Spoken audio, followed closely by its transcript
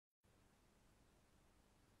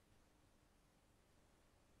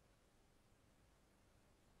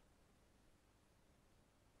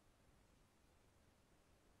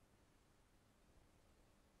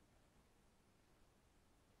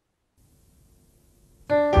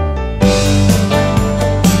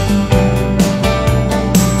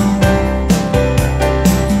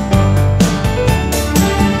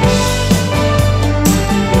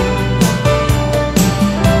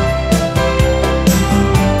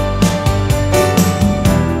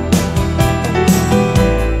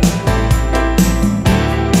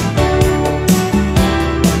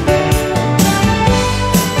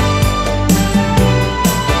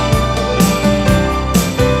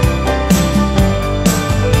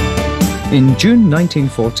In June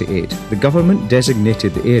 1948, the government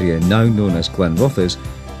designated the area now known as Glenrothes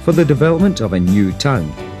for the development of a new town.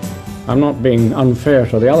 I'm not being unfair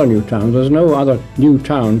to the other new towns. There's no other new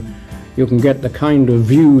town you can get the kind of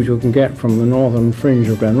views you can get from the northern fringe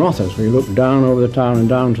of Glenrothes, where you look down over the town and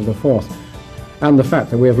down to the Forth. And the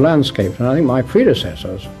fact that we have landscaped, and I think my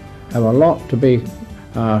predecessors have a lot to be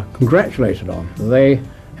congratulated on. They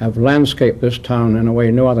have landscaped this town in a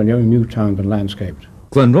way no other new town been landscaped.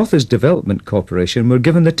 Glenrothes Development Corporation were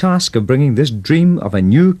given the task of bringing this dream of a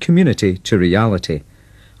new community to reality,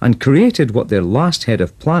 and created what their last head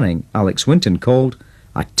of planning, Alex Winton, called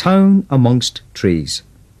a town amongst trees.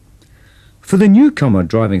 For the newcomer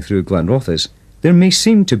driving through Glenrothes, there may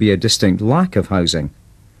seem to be a distinct lack of housing.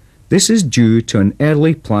 This is due to an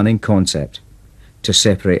early planning concept, to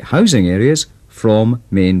separate housing areas from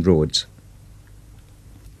main roads.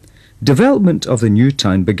 Development of the new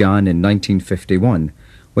town began in 1951,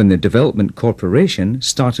 when the Development Corporation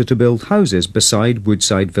started to build houses beside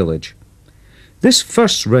Woodside Village. This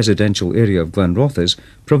first residential area of Glenrothes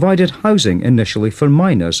provided housing initially for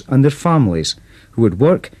miners and their families who would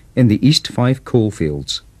work in the East Fife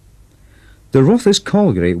coalfields. The Rothes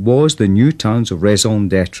colliery was the new town's raison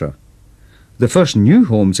d'etre. The first new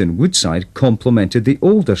homes in Woodside complemented the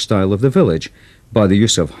older style of the village by the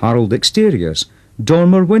use of harrold exteriors,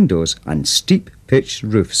 dormer windows and steep pitched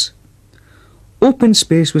roofs. Open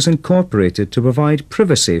space was incorporated to provide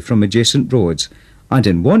privacy from adjacent roads, and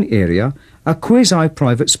in one area a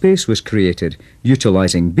quasi-private space was created,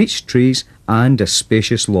 utilising beech trees and a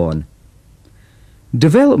spacious lawn.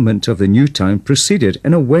 Development of the new town proceeded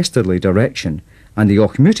in a westerly direction, and the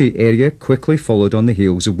Auchmuty area quickly followed on the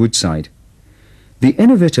heels of Woodside. The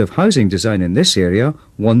innovative housing design in this area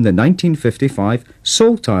won the 1955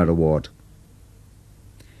 Saltire Award.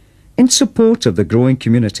 In support of the growing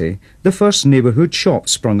community, the first neighbourhood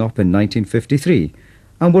shops sprung up in 1953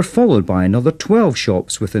 and were followed by another 12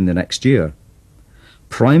 shops within the next year.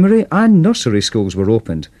 Primary and nursery schools were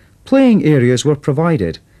opened, playing areas were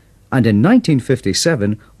provided, and in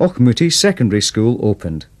 1957 Auchmuty Secondary School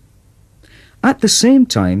opened. At the same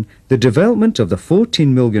time, the development of the £14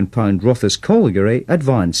 million Rothes colliery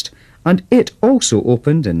advanced, and it also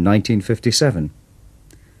opened in 1957.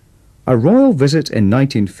 A royal visit in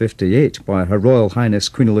 1958 by Her Royal Highness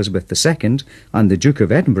Queen Elizabeth II and the Duke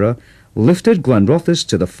of Edinburgh lifted Glenrothes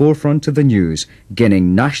to the forefront of the news,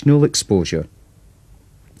 gaining national exposure.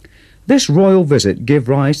 This royal visit gave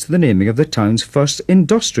rise to the naming of the town's first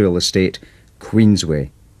industrial estate, Queensway.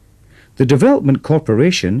 The Development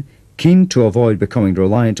Corporation, keen to avoid becoming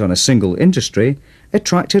reliant on a single industry,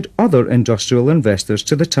 attracted other industrial investors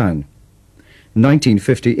to the town.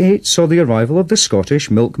 1958 saw the arrival of the Scottish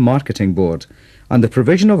Milk Marketing Board and the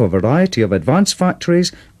provision of a variety of advanced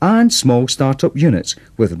factories and small start-up units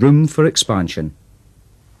with room for expansion.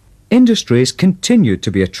 Industries continued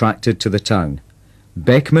to be attracted to the town.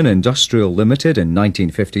 Beckman Industrial Limited in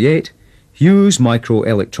 1958, Hughes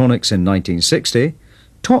Microelectronics in 1960,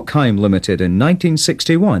 Tockheim Limited in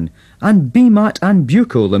 1961 and BMAT and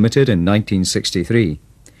Buco Limited in 1963.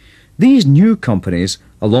 These new companies,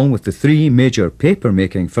 along with the three major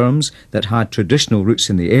paper-making firms that had traditional roots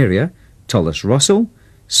in the area, Tullis Russell,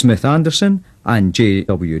 Smith Anderson and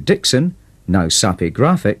J.W. Dixon, now Sappi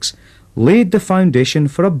Graphics, laid the foundation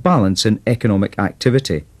for a balance in economic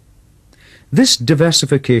activity. This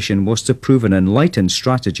diversification was to prove an enlightened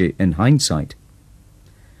strategy in hindsight.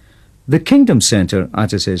 The Kingdom Centre,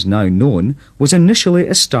 as it is now known, was initially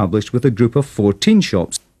established with a group of 14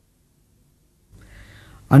 shops.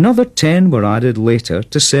 Another 10 were added later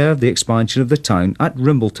to serve the expansion of the town at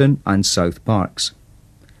Rimbleton and South Parks.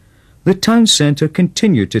 The town centre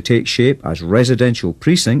continued to take shape as residential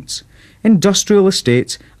precincts, industrial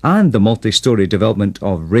estates and the multi-storey development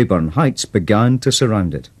of Rayburn Heights began to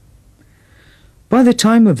surround it. By the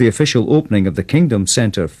time of the official opening of the Kingdom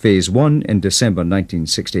Centre Phase 1 in December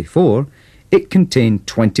 1964, it contained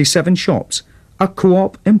 27 shops, a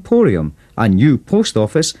co-op emporium, a new post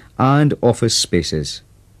office and office spaces.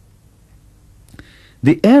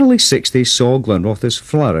 The early 60s saw Glenrothes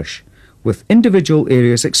flourish, with individual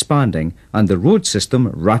areas expanding and the road system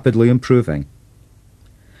rapidly improving.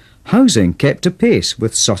 Housing kept apace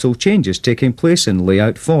with subtle changes taking place in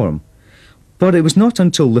layout form, but it was not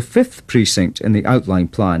until the 5th precinct in the outline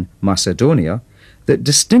plan, Macedonia, that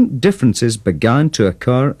distinct differences began to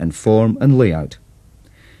occur in form and layout.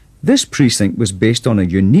 This precinct was based on a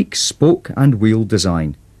unique spoke and wheel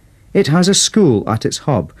design. It has a school at its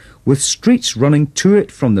hub, with streets running to it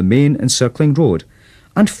from the main encircling road,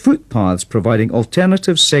 and footpaths providing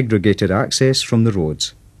alternative segregated access from the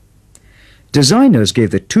roads. Designers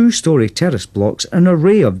gave the two-storey terrace blocks an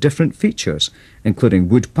array of different features, including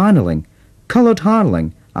wood panelling, coloured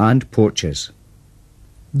harling and porches.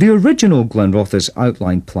 The original Glenrothes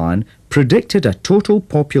outline plan predicted a total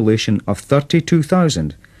population of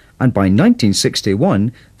 32,000, and by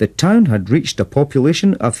 1961 the town had reached a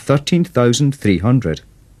population of 13,300.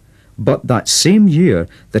 But that same year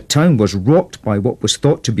the town was rocked by what was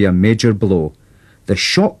thought to be a major blow, the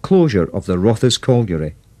shock closure of the Rothes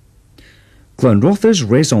colliery. Glenrothes'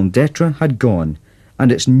 raison d'etre had gone,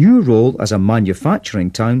 and its new role as a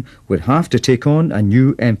manufacturing town would have to take on a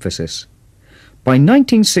new emphasis. By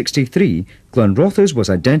 1963, Glenrothes was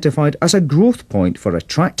identified as a growth point for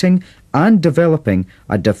attracting and developing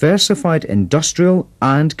a diversified industrial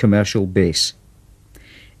and commercial base.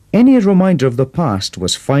 Any reminder of the past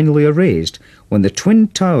was finally erased when the twin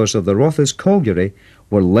towers of the Rothes colliery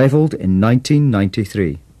were levelled in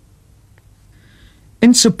 1993.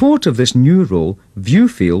 In support of this new role,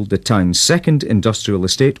 Viewfield, the town's second industrial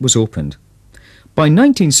estate, was opened. By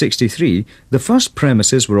 1963, the first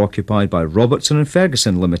premises were occupied by Robertson and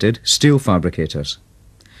Ferguson Limited steel fabricators.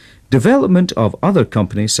 Development of other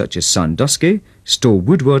companies such as Sandusky, Stowe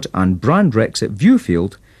Woodward and Brandrex at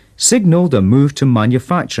Viewfield signalled a move to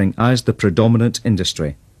manufacturing as the predominant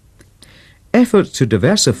industry. Efforts to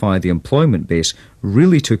diversify the employment base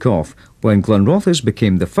really took off when Glenrothes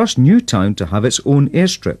became the first new town to have its own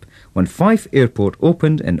airstrip when Fife Airport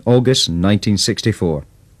opened in August 1964.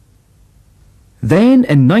 Then,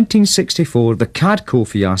 in 1964, the Cadco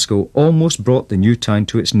fiasco almost brought the new town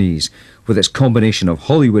to its knees, with its combination of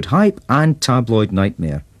Hollywood hype and tabloid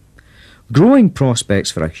nightmare. Growing prospects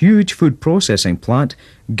for a huge food processing plant,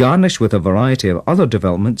 garnished with a variety of other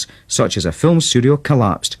developments, such as a film studio,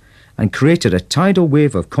 collapsed, and created a tidal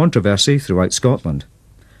wave of controversy throughout Scotland.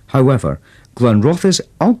 However, Glenrothes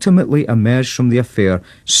ultimately emerged from the affair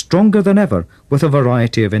stronger than ever with a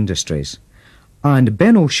variety of industries. And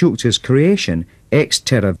Benno Schultz's creation, Ex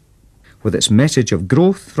Terra, with its message of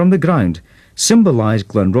growth from the ground, symbolised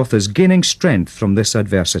Glenrothes gaining strength from this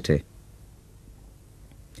adversity.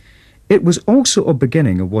 It was also a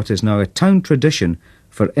beginning of what is now a town tradition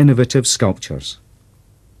for innovative sculptures.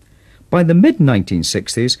 By the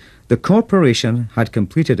mid-1960s, the corporation had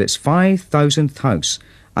completed its 5,000th house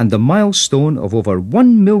and the milestone of over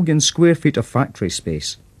 1 million square feet of factory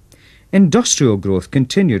space. Industrial growth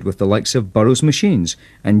continued with the likes of Burroughs Machines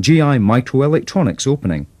and GI Microelectronics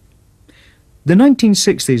opening. The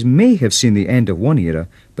 1960s may have seen the end of one era,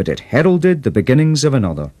 but it heralded the beginnings of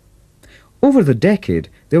another. Over the decade,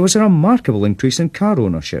 there was a remarkable increase in car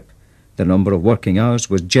ownership. The number of working hours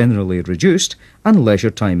was generally reduced and leisure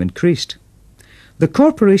time increased. The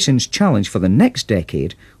corporation's challenge for the next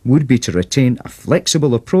decade would be to retain a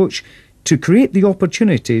flexible approach to create the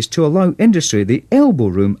opportunities to allow industry the elbow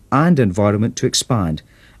room and environment to expand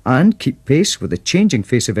and keep pace with the changing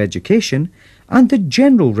face of education and the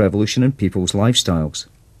general revolution in people's lifestyles.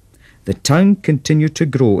 The town continued to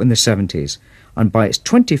grow in the 70s and by its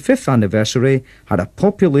 25th anniversary had a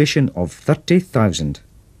population of 30,000.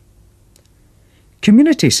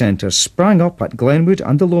 Community centres sprang up at Glenwood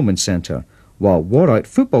and the Lomond Centre, while Warrout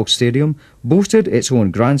Football Stadium boasted its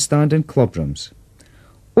own grandstand and clubrooms.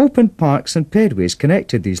 Open parks and pedways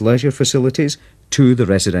connected these leisure facilities to the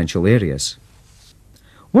residential areas.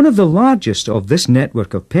 One of the largest of this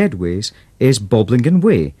network of pedways is Boblingen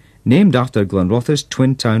Way, named after Glenrothes'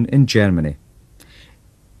 twin town in Germany.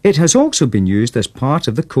 It has also been used as part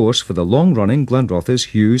of the course for the long-running Glenrothes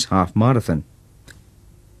Hughes Half Marathon.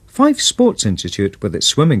 Fife Sports Institute with its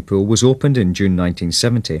swimming pool was opened in June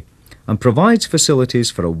 1970 and provides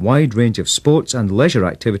facilities for a wide range of sports and leisure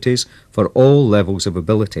activities for all levels of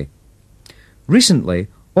ability. Recently,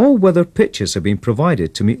 all-weather pitches have been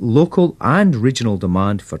provided to meet local and regional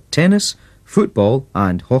demand for tennis, football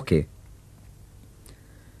and hockey.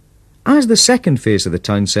 As the second phase of the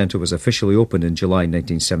town centre was officially opened in July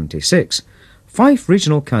 1976, Fife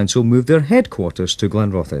Regional Council moved their headquarters to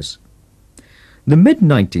Glenrothes. The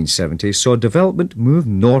mid-1970s saw development move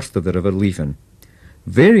north of the River Leven.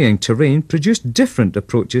 Varying terrain produced different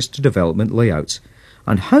approaches to development layouts,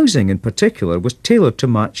 and housing in particular was tailored to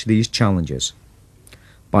match these challenges.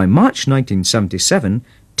 By March 1977,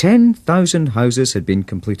 10,000 houses had been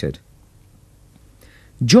completed.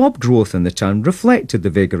 Job growth in the town reflected the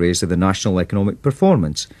vagaries of the national economic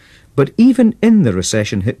performance, but even in the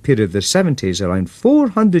recession-hit period of the 70s, around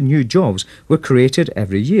 400 new jobs were created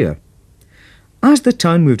every year. As the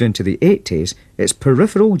town moved into the 80s, its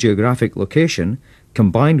peripheral geographic location,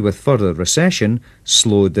 combined with further recession,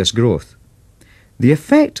 slowed this growth. The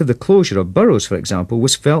effect of the closure of Burroughs, for example,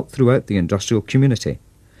 was felt throughout the industrial community.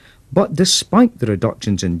 But despite the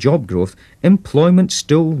reductions in job growth, employment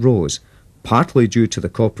still rose, partly due to the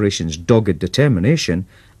corporation's dogged determination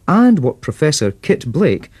and what Professor Kit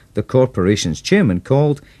Blake, the corporation's chairman,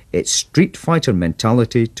 called its street fighter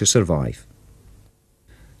mentality to survive.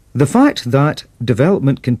 The fact that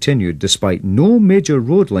development continued despite no major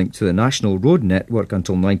road link to the national road network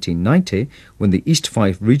until 1990, when the East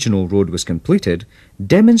Fife Regional Road was completed,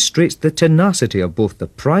 demonstrates the tenacity of both the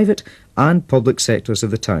private and public sectors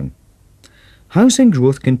of the town. Housing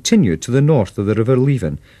growth continued to the north of the River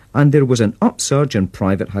Leven, and there was an upsurge in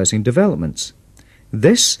private housing developments.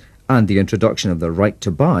 This, and the introduction of the right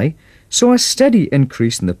to buy, saw a steady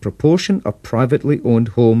increase in the proportion of privately owned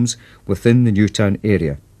homes within the Newtown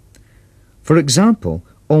area. For example,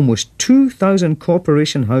 almost 2,000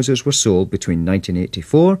 corporation houses were sold between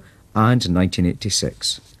 1984 and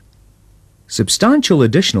 1986. Substantial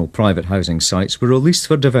additional private housing sites were released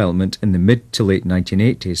for development in the mid to late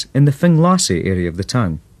 1980s in the Finglassie area of the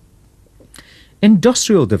town.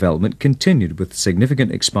 Industrial development continued with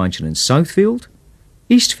significant expansion in Southfield,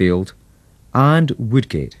 Eastfield and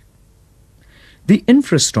Woodgate. The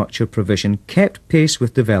infrastructure provision kept pace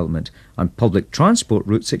with development, and public transport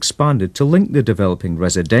routes expanded to link the developing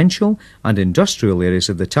residential and industrial areas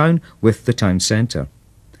of the town with the town centre.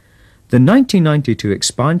 The 1992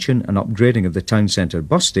 expansion and upgrading of the town centre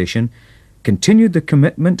bus station continued the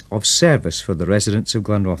commitment of service for the residents of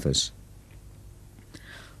Glenrothes.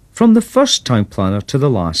 From the first town planner to the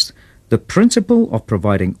last, the principle of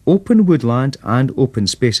providing open woodland and open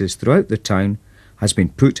spaces throughout the town has been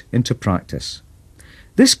put into practice.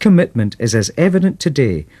 This commitment is as evident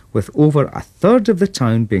today, with over a third of the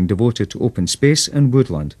town being devoted to open space and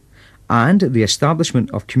woodland, and the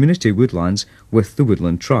establishment of community woodlands with the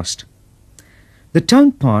Woodland Trust. The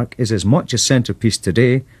town park is as much a centrepiece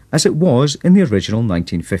today as it was in the original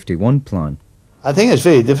 1951 plan. I think it's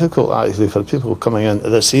very difficult actually for people coming into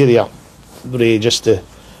this area, Ray, just to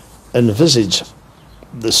envisage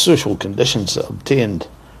the social conditions that obtained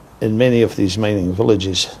in many of these mining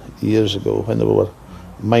villages years ago when there were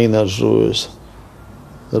miners' rows.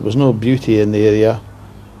 There was no beauty in the area.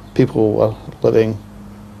 People were living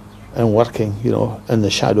and working, in the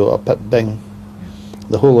shadow of Pit Bing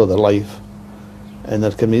the whole of their life. And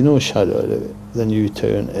there can be no shadow that the new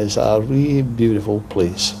town is a really beautiful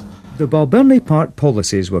place. The Balbirnie Park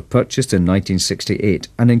policies were purchased in 1968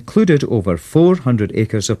 and included over 400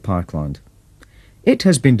 acres of parkland. It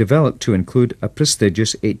has been developed to include a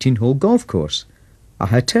prestigious 18-hole golf course, a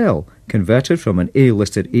hotel converted from an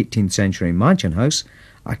A-listed 18th century mansion house,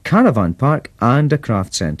 a caravan park and a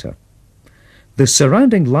craft centre. The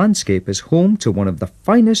surrounding landscape is home to one of the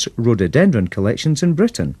finest rhododendron collections in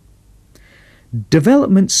Britain.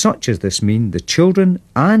 Developments such as this mean the children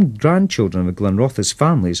and grandchildren of Glenrothes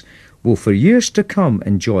families will for years to come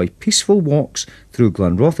enjoy peaceful walks through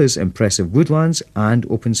Glenrothes' impressive woodlands and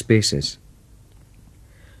open spaces.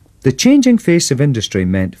 The changing face of industry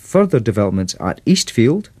meant further developments at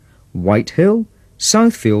Eastfield, Whitehill,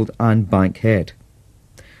 Southfield and Bankhead.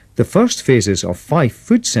 The first phases of Fife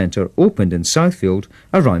Food Centre opened in Southfield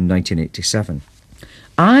around 1987.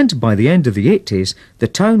 And by the end of the 80s, the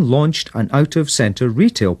town launched an out-of-centre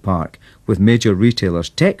retail park, with major retailers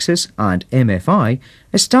Texas and MFI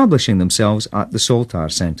establishing themselves at the Saltire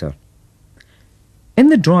Centre. In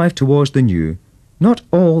the drive towards the new, not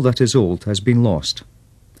all that is old has been lost.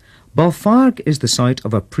 Balfarg is the site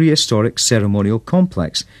of a prehistoric ceremonial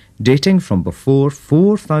complex dating from before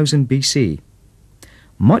 4000 BC.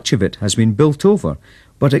 Much of it has been built over,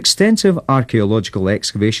 but extensive archaeological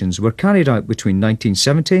excavations were carried out between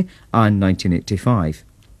 1970 and 1985.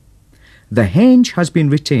 The henge has been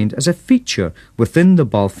retained as a feature within the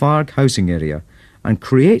Balfarg housing area and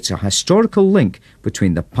creates a historical link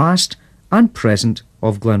between the past and present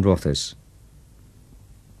of Glenrothes.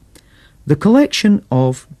 The collection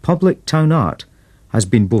of public town art has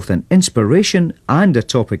been both an inspiration and a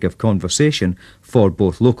topic of conversation for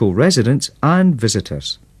both local residents and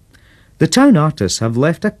visitors. The town artists have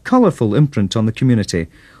left a colourful imprint on the community,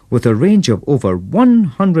 with a range of over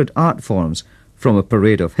 100 art forms, from a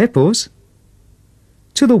parade of hippos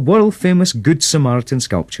to the world-famous Good Samaritan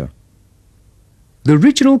sculpture. The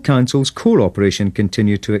Regional Council's core operation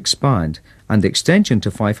continued to expand, and the extension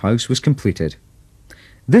to Fife House was completed.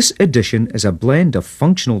 This addition is a blend of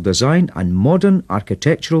functional design and modern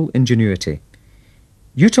architectural ingenuity.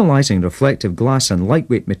 Utilising reflective glass and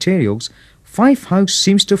lightweight materials, Fife House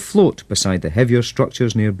seems to float beside the heavier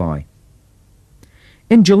structures nearby.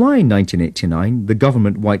 In July 1989, the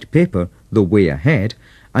government white paper, The Way Ahead,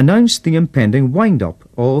 announced the impending wind-up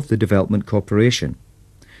of the Development Corporation.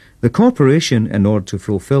 The corporation, in order to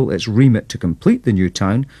fulfil its remit to complete the new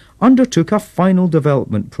town, undertook a final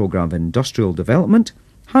development programme of industrial development,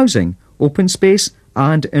 housing, open space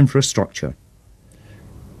and infrastructure.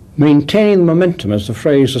 Maintaining momentum is the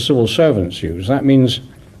phrase the civil servants use. That means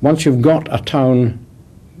once you've got a town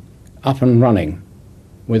up and running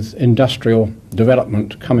with industrial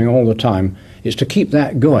development coming all the time, it's to keep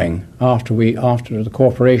that going after the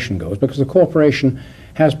corporation goes, because the corporation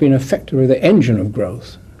has been effectively the engine of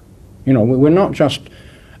growth. You know, we're not just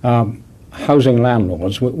housing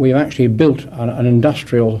landlords. We've actually built an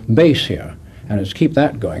industrial base here, and it's to keep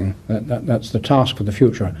that going. That's the task for the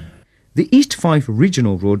future. The East Fife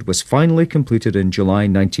Regional Road was finally completed in July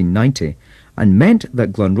 1990 and meant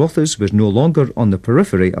that Glenrothes was no longer on the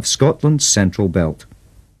periphery of Scotland's central belt.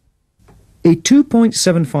 A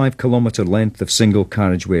 2.75 kilometre length of single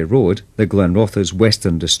carriageway road, the Glenrothes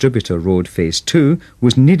Western Distributor Road Phase 2,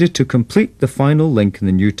 was needed to complete the final link in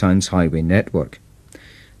the new town's highway network.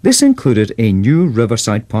 This included a new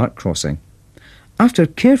Riverside Park crossing. After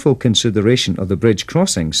careful consideration of the bridge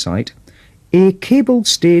crossing site, a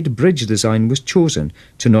cabled-stayed bridge design was chosen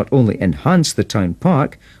to not only enhance the town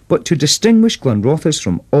park, but to distinguish Glenrothes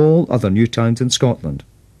from all other new towns in Scotland.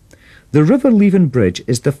 The River Leven Bridge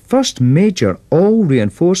is the first major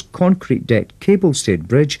all-reinforced concrete-decked cable-stayed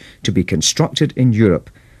bridge to be constructed in Europe,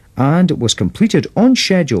 and was completed on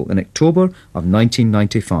schedule in October of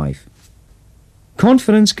 1995.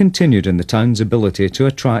 Confidence continued in the town's ability to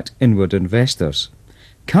attract inward investors.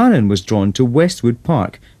 Karen was drawn to Westwood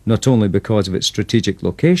Park not only because of its strategic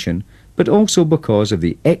location, but also because of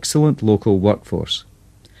the excellent local workforce.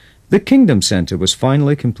 The Kingdom Centre was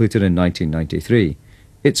finally completed in 1993.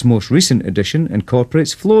 Its most recent addition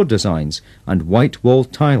incorporates floor designs and white wall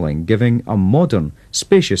tiling, giving a modern,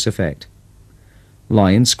 spacious effect.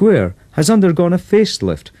 Lion Square has undergone a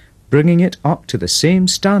facelift, bringing it up to the same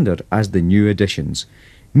standard as the new additions,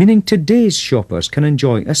 meaning today's shoppers can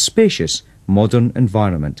enjoy a spacious, modern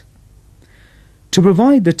environment. To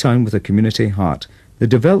provide the town with a community heart, the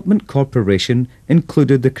Development Corporation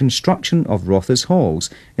included the construction of Rothes Halls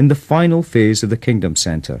in the final phase of the Kingdom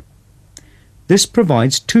Centre. This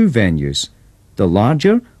provides two venues. The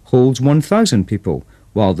larger holds 1,000 people,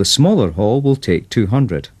 while the smaller hall will take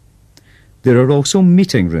 200. There are also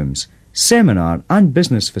meeting rooms, seminar and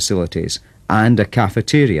business facilities, and a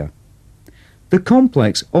cafeteria. The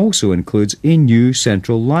complex also includes a new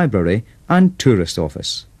central library and tourist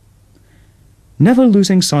office. Never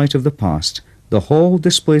losing sight of the past, the hall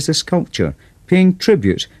displays a sculpture paying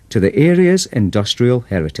tribute to the area's industrial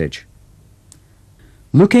heritage.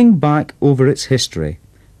 Looking back over its history,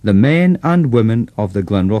 the men and women of the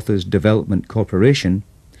Glenrothes Development Corporation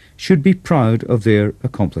should be proud of their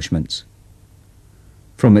accomplishments.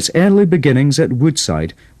 From its early beginnings at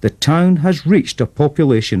Woodside, the town has reached a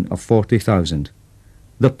population of 40,000.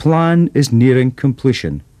 The plan is nearing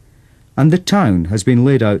completion, and the town has been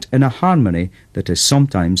laid out in a harmony that is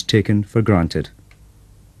sometimes taken for granted.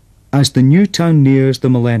 As the new town nears the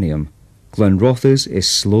millennium, Glenrothes is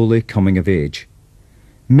slowly coming of age.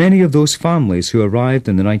 Many of those families who arrived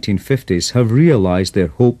in the 1950s have realised their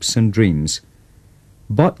hopes and dreams.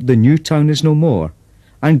 But the new town is no more,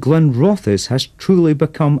 and Glenrothes has truly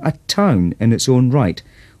become a town in its own right,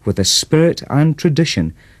 with a spirit and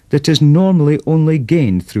tradition that is normally only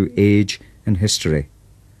gained through age and history.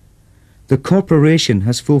 The corporation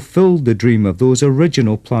has fulfilled the dream of those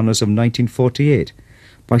original planners of 1948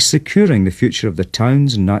 by securing the future of the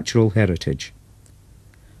town's natural heritage.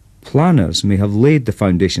 Planners may have laid the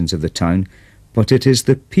foundations of the town, but it is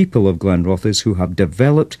the people of Glenrothes who have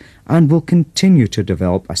developed and will continue to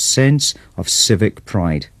develop a sense of civic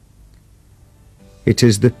pride. It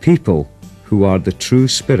is the people who are the true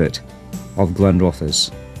spirit of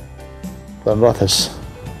Glenrothes. Glenrothes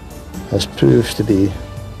has proved to be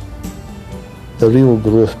the real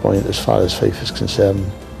growth point as far as Fife is concerned.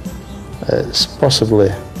 It's possibly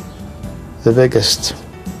the biggest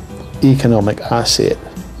economic asset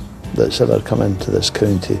that's ever come into this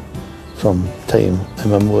county from time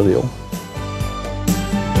immemorial.